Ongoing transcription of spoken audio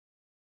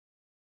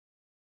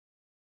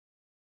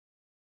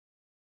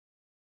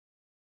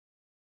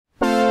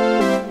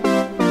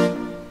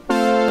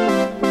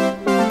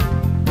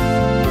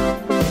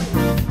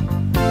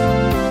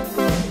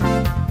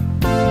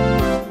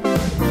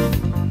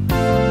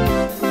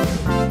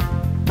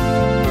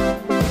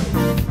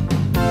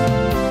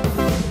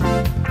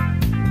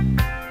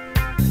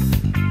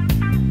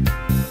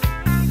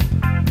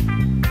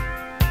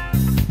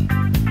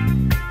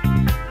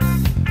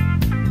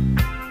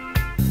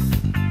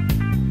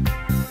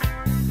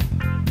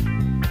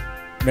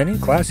Many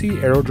Class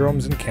E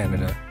aerodromes in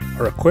Canada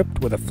are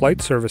equipped with a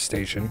flight service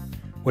station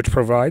which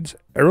provides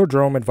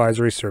aerodrome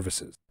advisory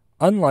services.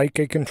 Unlike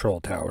a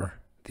control tower,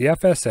 the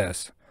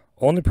FSS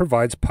only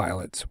provides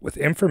pilots with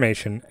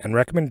information and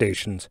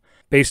recommendations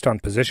based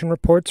on position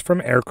reports from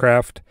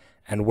aircraft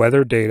and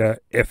weather data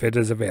if it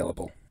is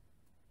available.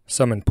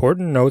 Some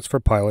important notes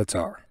for pilots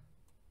are: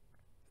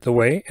 the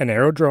way an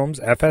aerodrome's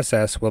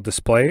FSS will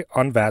display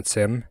on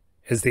Vatsim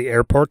is the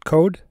airport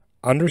code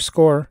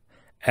 _F_TWR,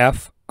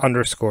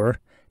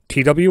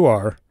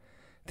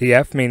 the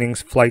F meaning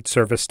flight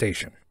service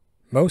station.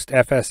 Most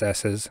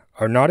FSSs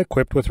are not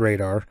equipped with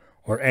radar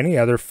or any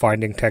other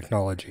finding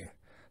technology,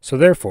 so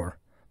therefore,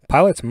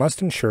 pilots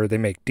must ensure they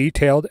make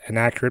detailed and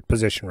accurate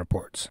position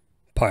reports.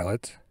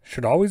 Pilots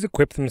should always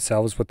equip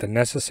themselves with the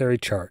necessary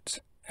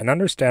charts and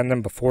understand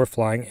them before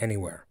flying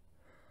anywhere.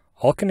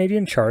 All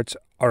Canadian charts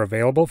are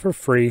available for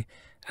free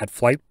at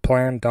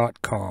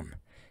flightplan.com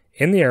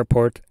in the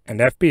airport and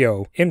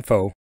FBO,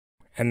 info,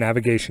 and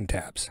navigation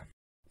tabs.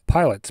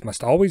 Pilots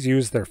must always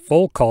use their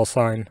full call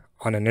sign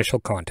on initial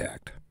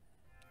contact,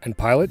 and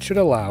pilots should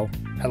allow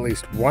at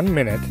least 1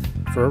 minute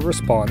for a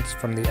response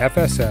from the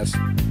FSS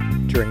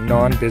during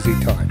non-busy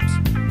times.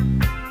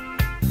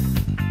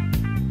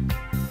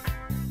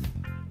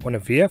 When a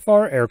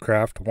VFR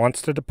aircraft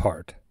wants to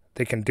depart,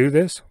 they can do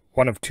this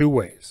one of two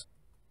ways: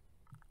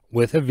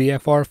 with a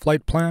VFR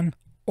flight plan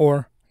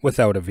or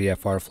without a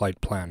VFR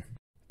flight plan.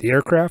 The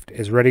aircraft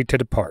is ready to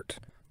depart.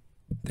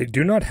 They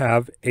do not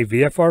have a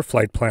VFR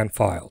flight plan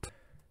filed.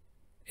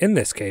 In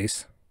this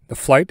case, the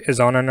flight is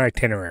on an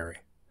itinerary,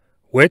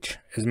 which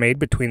is made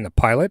between the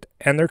pilot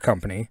and their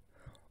company,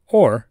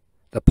 or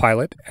the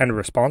pilot and a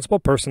responsible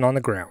person on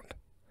the ground.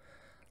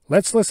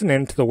 Let's listen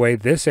in to the way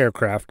this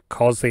aircraft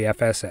calls the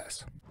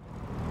FSS.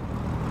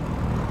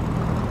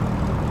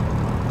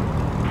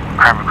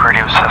 Cranbrook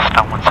Radio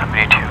Cessna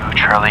 172,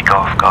 Charlie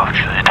Golf Golf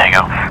Juliet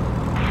Tango.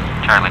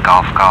 Charlie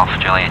Golf Golf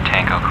Juliet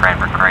Tango,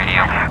 Cranbrook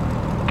Radio.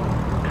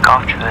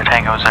 Golf Juliet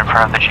Tango is in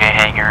front of the GA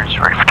hangars,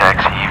 ready for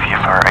taxi,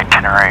 VFR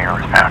itinerary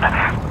northbound.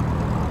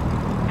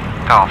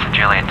 Golf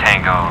Juliet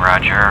Tango,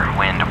 roger,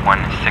 wind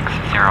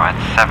 160 at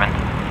 7,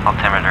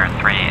 altimeter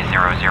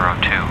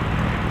 3002,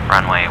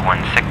 runway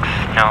 16,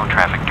 no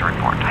traffic to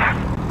report.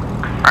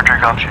 Roger,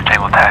 Golf Juliet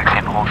Tango taxi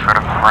and hold short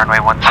of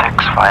runway 16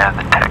 via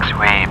the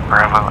taxiway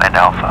Bravo and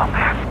Alpha.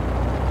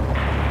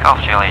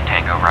 Golf Juliet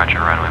Tango, roger,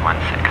 runway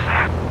 16.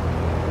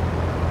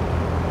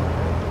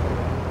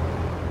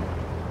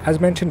 As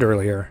mentioned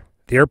earlier,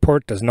 the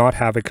airport does not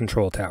have a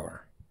control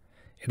tower.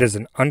 It is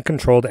an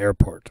uncontrolled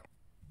airport.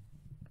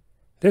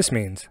 This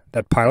means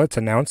that pilots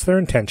announce their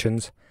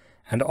intentions,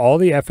 and all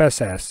the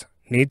FSS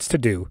needs to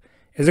do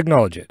is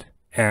acknowledge it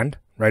and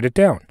write it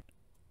down.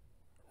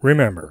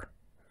 Remember,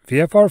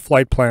 VFR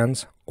flight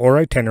plans or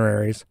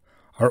itineraries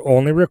are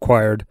only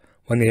required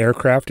when the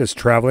aircraft is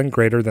traveling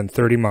greater than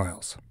 30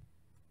 miles.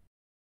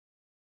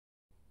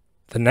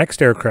 The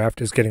next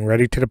aircraft is getting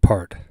ready to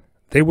depart.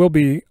 They will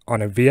be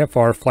on a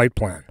VFR flight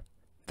plan.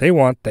 They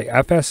want the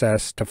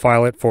FSS to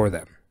file it for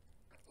them.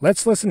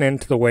 Let's listen in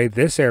to the way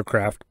this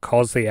aircraft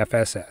calls the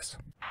FSS.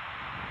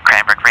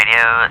 Cranbrook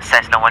Radio,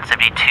 Cessna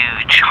 172,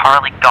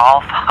 Charlie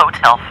Golf,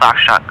 Hotel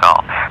Foxtrot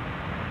Golf.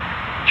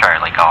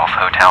 Charlie Golf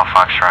Hotel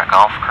Foxtrot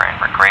Golf,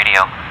 Cranbrook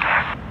Radio.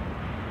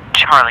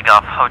 Charlie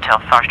Golf, Hotel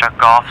Foxtrot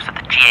Golf is at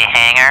the GA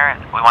hangar.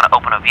 We want to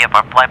open a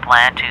VFR flight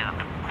plan to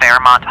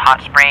Fairmont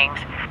Hot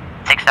Springs,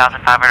 6,500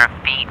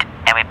 feet,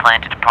 and we plan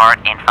to depart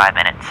in 5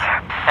 minutes.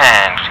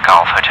 And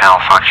Golf Hotel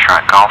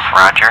Foxtrot Golf,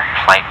 roger,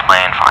 flight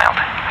plan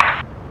filed.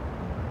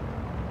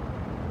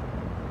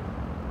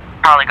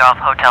 Charlie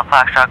Golf, Hotel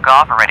Foxtrot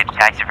Golf, are ready to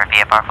taxi for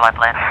VFR flight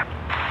plan.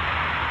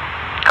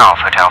 Golf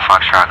Hotel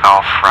Foxtrot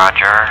Golf,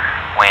 roger,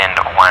 wind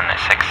 160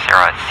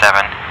 at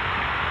 7,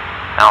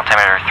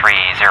 altimeter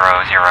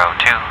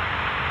 3002,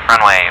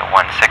 runway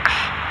 16,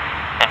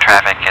 and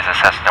traffic is a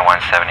Cessna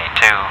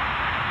 172,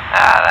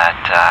 that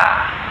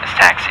is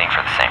taxiing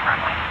for the same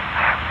runway.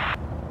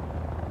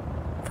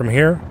 From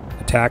here,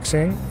 the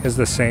taxiing is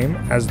the same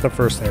as the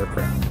first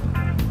aircraft.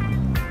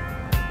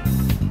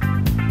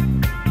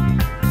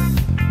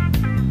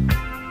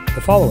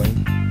 The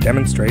following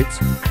demonstrates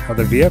how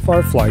the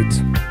VFR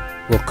flights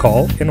will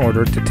call in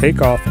order to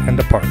take off and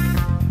depart.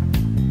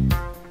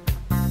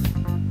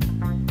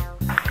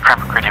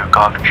 Cranbrook Radio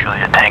Golf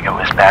Juliet Tango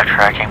is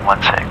backtracking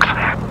 16.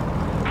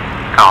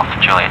 Golf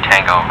Juliet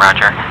Tango,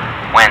 roger,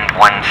 wind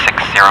 160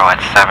 at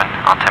 7,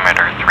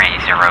 altimeter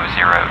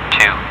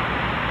 3002,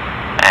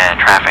 and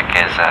traffic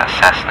is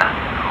Cessna,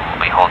 who will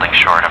be holding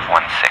short of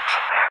 16.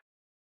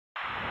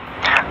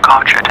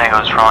 Golf Juliet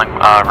Tango is rolling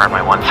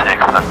runway 16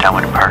 with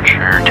downwind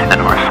departure to the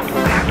north.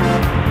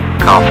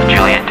 Golf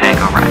Juliet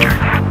Tango, roger.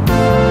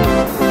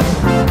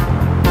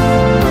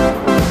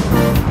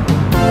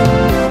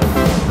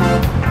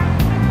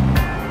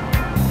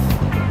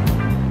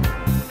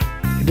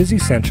 It is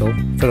essential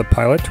for the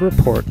pilot to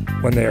report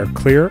when they are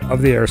clear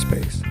of the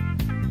airspace,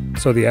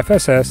 so the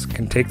FSS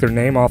can take their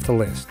name off the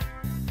list.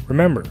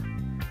 Remember,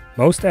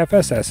 most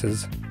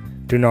FSSs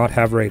do not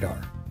have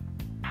radar.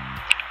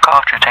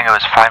 Golf Tango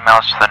is 5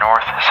 miles to the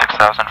north,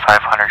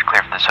 6,500,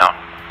 clear for the zone.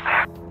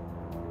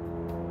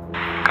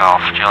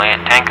 Golf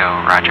Juliet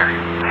Tango, roger.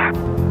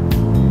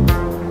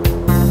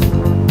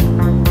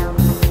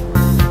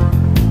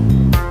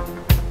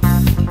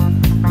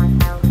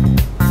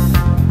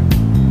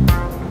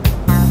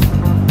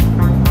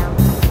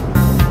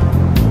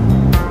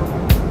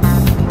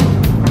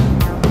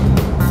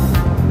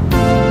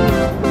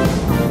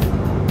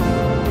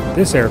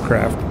 This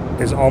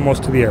aircraft is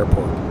almost to the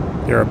airport.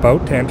 They are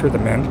about to enter the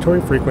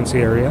mandatory frequency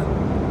area,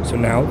 so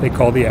now they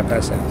call the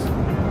FSS.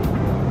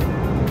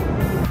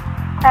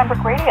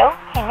 Cranbrook Radio,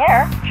 King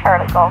Air,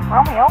 Charlie Golf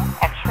Romeo,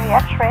 X-Ray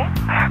X-Ray.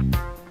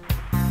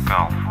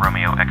 Golf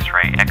Romeo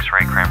X-Ray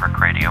X-Ray Cranbrook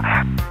Radio.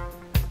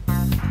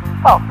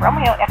 Golf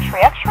Romeo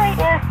X-Ray X-Ray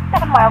is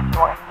 7 miles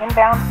north,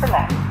 inbound for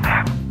left.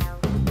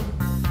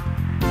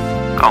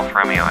 Golf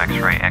Romeo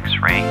X-Ray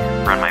X-Ray,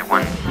 runway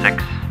 16,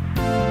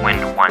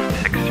 wind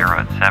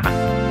 1607,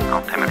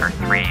 altimeter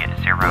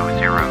 3002.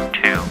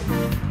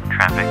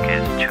 Traffic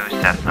is 2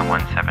 Cessna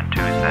 172s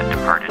that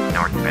departed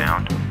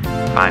northbound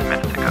 5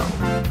 minutes ago.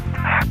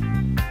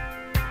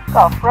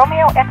 Golf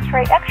Romeo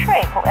X-Ray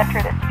X-Ray will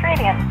enter the straight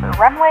in for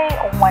runway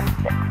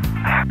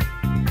 16.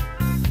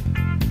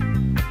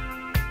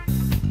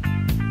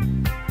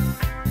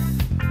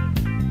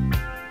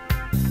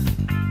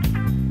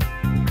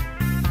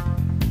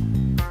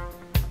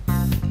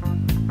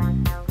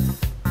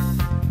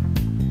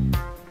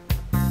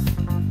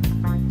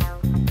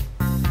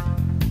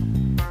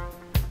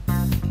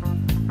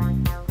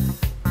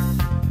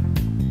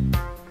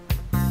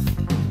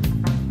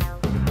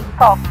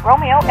 Golf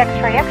Romeo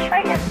X-Ray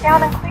X-Ray is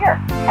down and clear,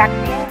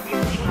 taxiing to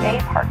GA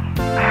parking.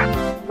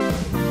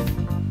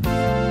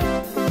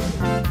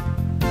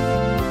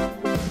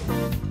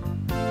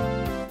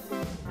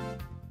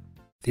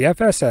 The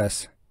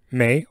FSS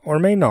may or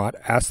may not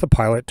ask the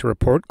pilot to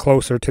report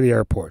closer to the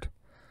airport,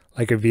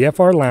 like a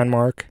VFR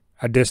landmark,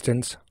 a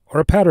distance, or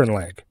a pattern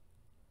lag.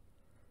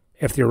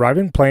 If the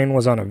arriving plane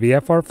was on a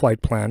VFR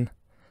flight plan,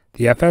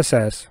 the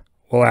FSS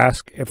will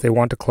ask if they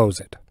want to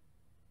close it.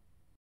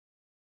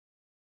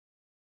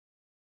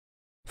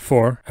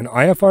 For an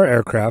IFR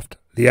aircraft,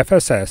 the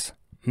FSS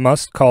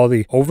must call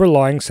the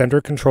overlying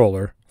center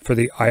controller for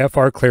the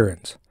IFR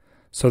clearance,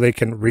 so they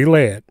can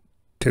relay it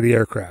to the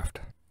aircraft.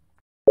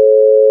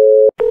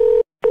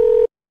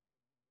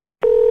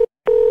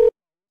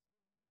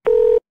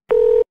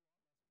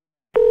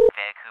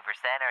 Vancouver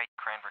Center,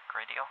 Cranbrook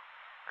Radio,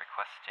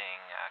 requesting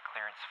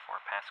clearance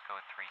for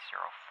passcode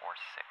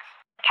 3046.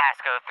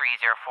 Casco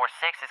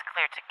 3046 is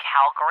cleared to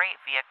Calgary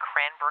via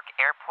Cranbrook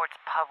Airport's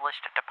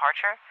published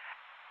departure.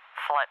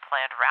 Flight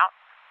planned route.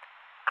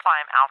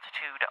 Climb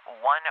altitude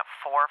 14,000,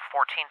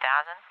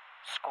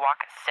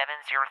 squawk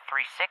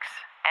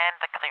 7036,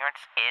 and the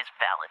clearance is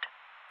valid.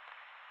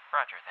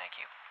 Roger, thank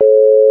you.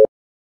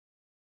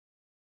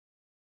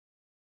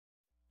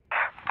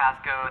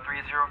 Pasco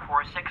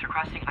 3046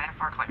 requesting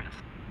IFR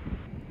clearance.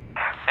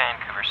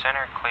 Vancouver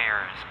Center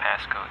clears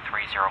passcode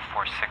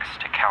 3046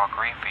 to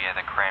Calgary via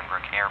the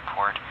Cranbrook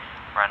Airport,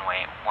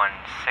 runway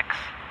 16,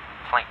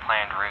 flight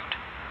planned route,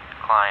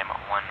 climb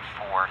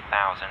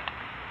 14,000,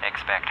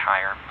 expect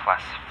higher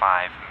plus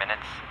 5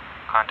 minutes,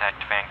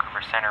 contact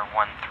Vancouver Center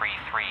 133.7,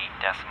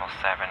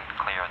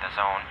 clear the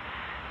zone,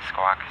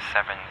 squawk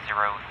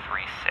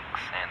 7036,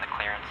 and the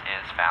clearance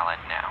is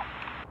valid now.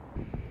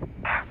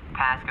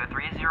 Pasco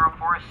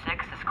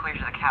 3046 is cleared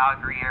to the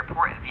Calgary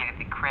Airport via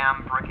the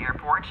Cranbrook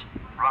Airport,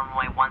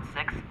 runway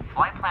 16,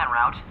 flight plan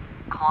route,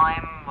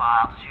 climb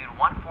altitude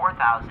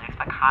 14,000,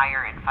 expect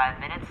higher in 5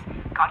 minutes,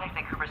 contact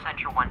Vancouver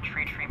Center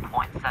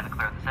 133.7,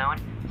 clear the zone,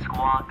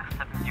 squawk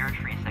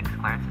 7036,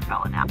 clearance is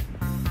valid now.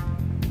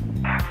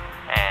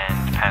 And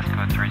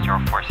passcode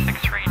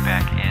 3046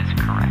 readback is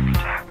correct.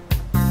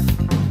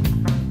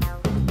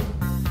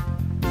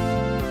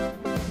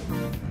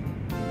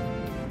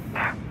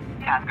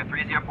 Pasco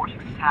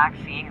 3046 is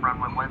taxiing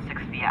runway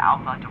 16 via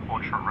Alpha to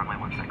hold short runway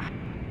 16.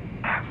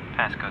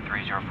 Passcode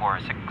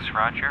 3046,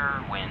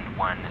 roger, wind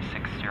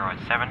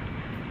 1607,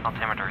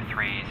 altimeter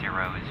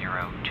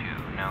 3002,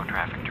 no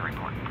traffic to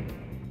report.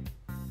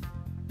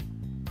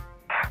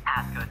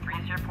 Pasco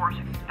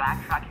 3046 is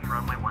backtracking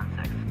runway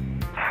 16.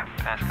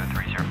 Passcode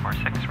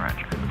 3046,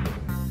 roger.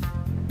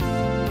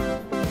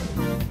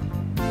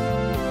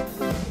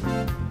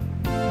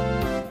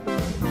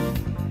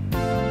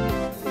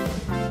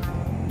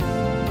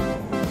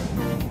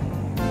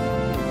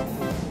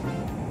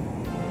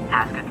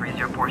 Pasco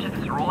 3046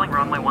 is rolling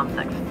runway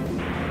 16.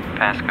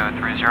 Passcode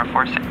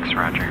 3046,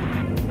 roger.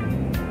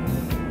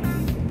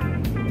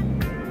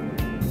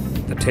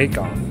 The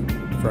takeoff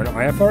for an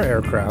IFR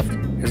aircraft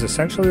is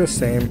essentially the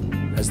same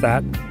as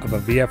that of a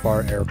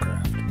VFR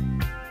aircraft,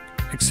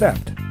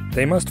 except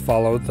they must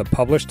follow the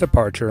published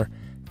departure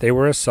they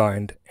were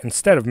assigned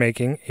instead of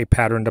making a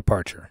pattern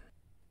departure.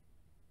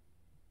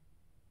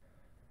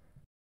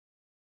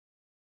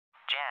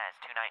 Jazz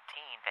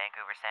 219,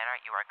 Vancouver Center,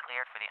 you are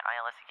cleared for the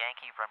ILS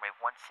Yankee runway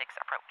 16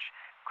 approach.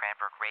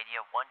 Cranbrook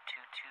Radio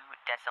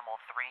 122.3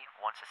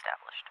 once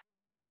established.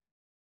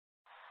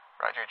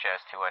 Roger, Jazz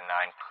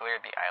 219,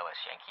 cleared the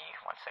ILS Yankee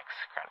 16,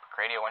 Cranbrook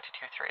Radio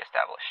 1223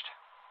 established.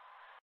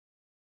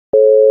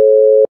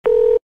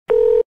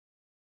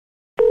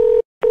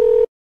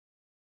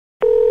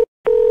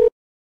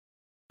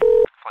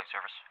 Flight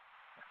service.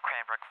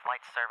 Cranbrook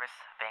Flight Service,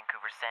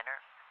 Vancouver Center.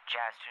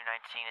 Jazz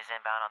 219 is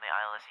inbound on the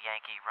ILS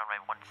Yankee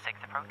runway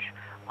 16 approach.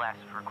 Last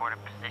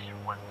recorded position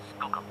was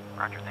Skook'em.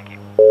 Roger, thank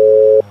you.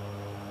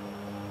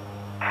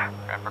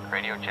 Cranbrook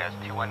Radio, Jazz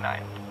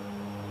 219.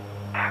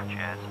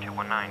 Jazz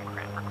 219,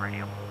 Cranbrook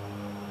Radio.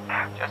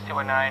 Jazz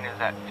 219 is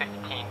at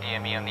 15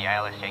 DME on the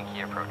ILS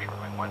Yankee approach,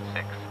 runway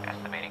 16,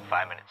 estimating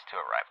 5 minutes to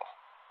arrival.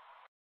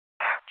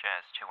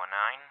 Jazz 219,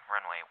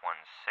 runway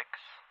 16,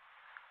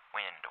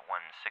 wind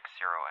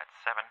 160 at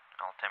 7,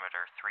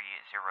 altimeter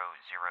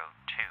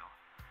 3002.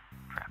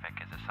 Traffic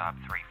is a Saab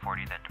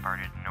 340 that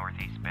departed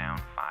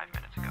northeastbound 5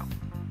 minutes ago.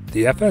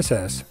 The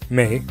FSS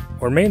may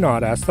or may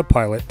not ask the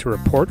pilot to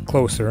report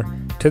closer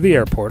to the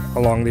airport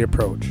along the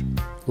approach,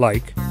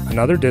 like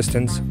another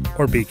distance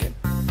or beacon.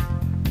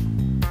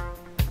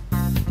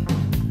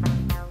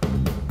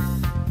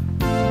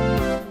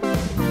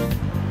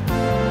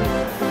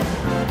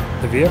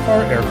 The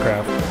VFR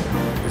aircraft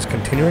is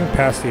continuing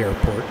past the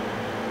airport,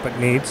 but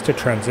needs to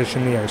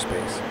transition the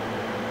airspace.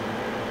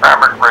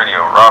 Cranbrook Radio,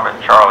 Robin,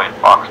 Charlie,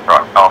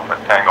 Foxtrot, Alpha,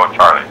 Tango,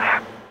 Charlie.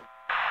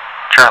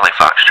 Charlie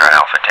Foxtrot,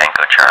 Alpha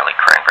Tango, Charlie,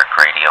 Cranbrook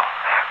Radio.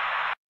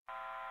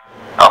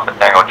 Alpha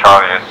Tango,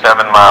 Charlie is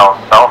 7 miles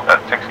south at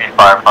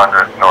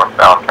 6500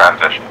 northbound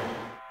transition.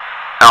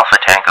 Alpha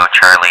Tango,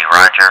 Charlie,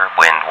 Roger,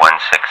 wind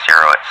 160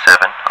 at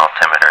 7,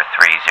 altimeter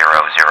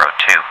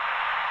 3002.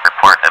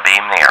 Report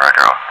abeam the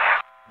aerodrome.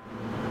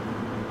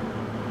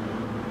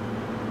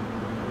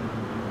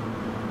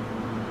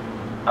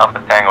 Alpha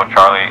Tango,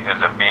 Charlie is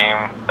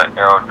abeam the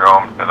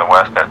aerodrome to the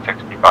west at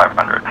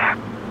 6500.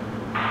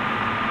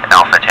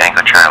 Alpha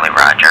Tango, Charlie,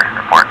 Roger,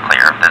 report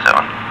clear of the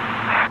zone.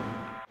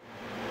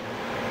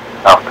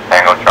 Alpha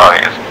Tango,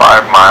 Charlie is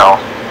 5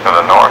 miles to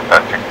the north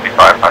at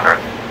 6500,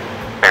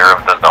 clear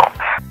of the zone.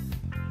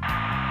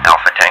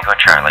 Alpha Tango,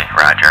 Charlie,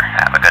 Roger,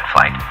 have a good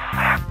flight.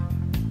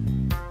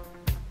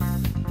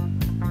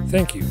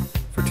 Thank you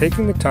for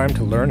taking the time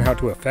to learn how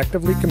to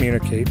effectively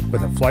communicate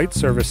with a flight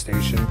service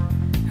station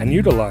and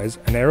utilize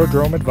an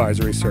aerodrome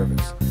advisory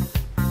service.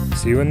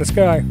 See you in the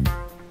sky.